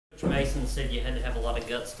Coach Mason said you had to have a lot of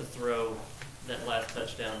guts to throw that last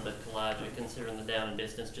touchdown to Kalija, considering the down and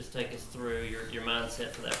distance. Just take us through your mindset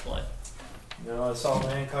for that play. You know, I saw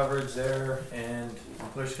man coverage there, and when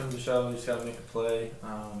push comes to shove, we just got to make a play.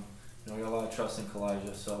 You know, we got a lot of trust in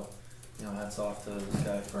Kalija, so, you know, hats off to this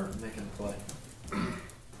guy for making the play.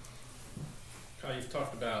 Kyle, you've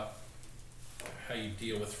talked about how you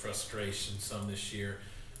deal with frustration some this year.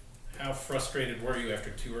 How frustrated were you after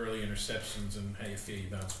 2 early interceptions, and how you feel you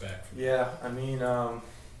bounce back from that? Yeah, I mean,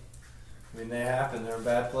 they happen. They're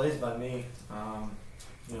bad plays by me.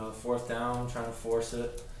 You know, the 4th down, trying to force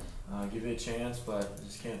it, give you a chance, but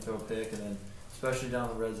just can't throw a pick, and then especially down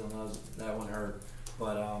the red zone, that one hurt.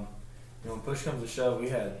 But you know, when push comes to shove, we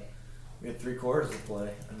had 3 quarters to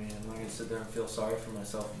play. I mean, I'm not gonna sit there and feel sorry for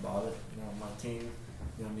myself about it. You know, my team,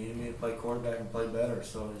 you know, needed me to play quarterback and play better,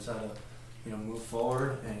 so I just had to, you know, move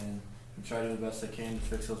forward and try to do the best I can to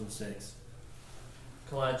fix those mistakes.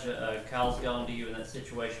 Kalija, Kyle's gone to you in that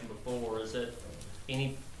situation before. Is it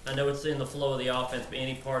any? I know it's in the flow of the offense, but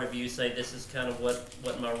any part of you say this is kind of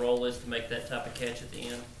what my role is to make that type of catch at the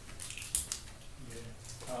end?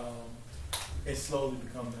 Yeah, it's slowly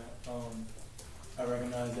become that. I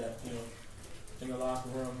recognize that, you know, in the locker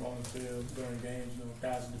room, on the field, during games, you know,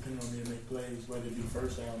 guys are depending on me to make plays, whether it be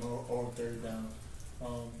 1st down or 3rd down.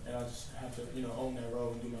 And I just have to, you know, own that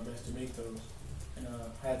role and do my best to make those. And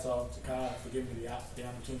hats off to Kyle for giving me the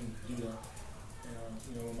opportunity to do that. And,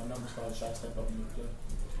 you know, when my numbers called, I step up and make the play.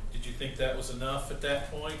 Did you think that was enough at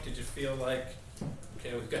that point? Did you feel like,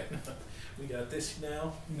 okay, we got this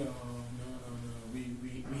now? No.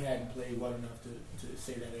 We hadn't played well enough to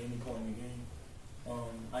say that at any point in the game.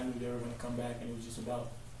 I knew they were going to come back, and it was just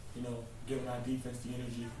about, you know, giving our defense the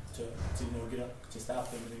energy to you know, get up, to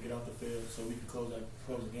stop them and then get off the field so we could close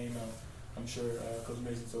the game out. I'm sure Coach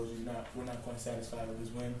Mason told you we're not quite satisfied with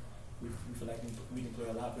his win. We feel like we can play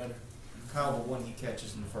a lot better. Kyle, but when he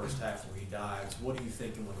catches in the first half where he dives, what are you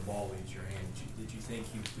thinking when the ball leaves your hand? Did you think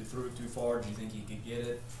he threw it too far? Did you think he could get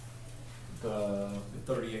it? The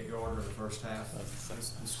 38-yarder in the first half,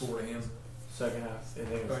 the score to him? Second half, I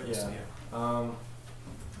think it was, yeah.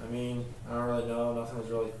 I mean, I don't really know.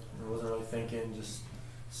 I wasn't really thinking. Just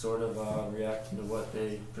sort of reacting to what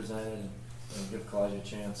they presented and give Kalija a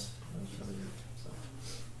chance. So.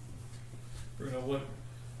 Bruno, what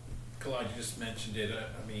Kalija just mentioned it.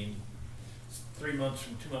 I mean, 3 months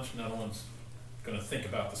from 2 months from now, no one's going to think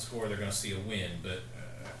about the score. They're going to see a win. But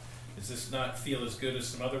does this not feel as good as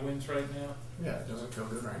some other wins right now? Yeah, it doesn't feel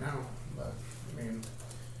good right now. But I mean,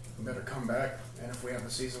 we better come back. And if we have the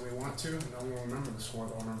season we want to, no one will remember the score.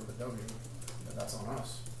 They'll remember the W. But that's on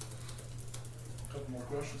us. A couple more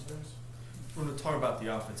questions, guys. We're going to talk about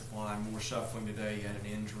the offensive line. More shuffling today. You had an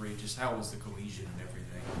injury. Just how was the cohesion and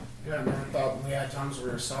everything? Yeah, man, I thought we had times where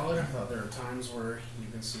we were solid. I thought there were times where you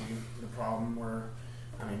can see the problem where,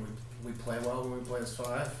 I mean, we play well when we play as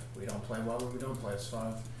 5. We don't play well when we don't play as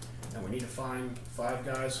 5. And we need to find 5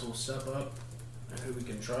 guys who will step up and who we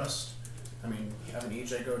can trust. I mean, having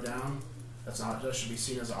EJ go down, that should be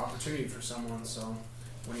seen as an opportunity for someone. So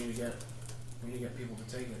we need to get people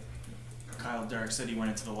to take it. Kyle, Derek said he went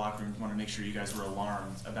into the locker room, wanted to make sure you guys were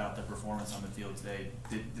alarmed about the performance on the field today.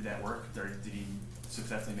 Did that work? Or did he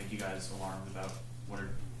successfully make you guys alarmed about what had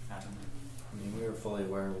happened? I mean, we were fully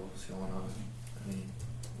aware of what was going on. I mean,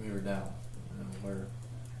 we were down. You know,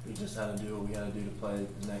 we just had to do what we had to do to play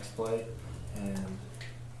the next play and,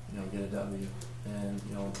 you know, get a W. And,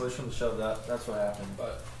 you know, when push comes to shove, that's what happened.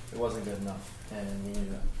 But it wasn't good enough, and we need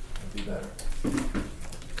to be better.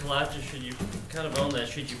 Kalija, should you kind of own that?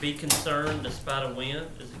 Should you be concerned despite a win?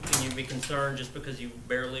 Can you be concerned just because you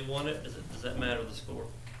barely won it? Does that matter the score?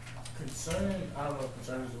 Concern, I don't know if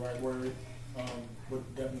concern is the right word. We're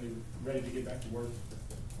definitely ready to get back to work.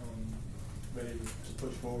 Ready to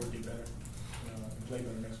push forward, get better, and play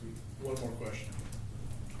better next week. One more question.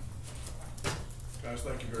 Guys,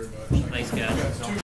 thank you very much. Thanks, guys.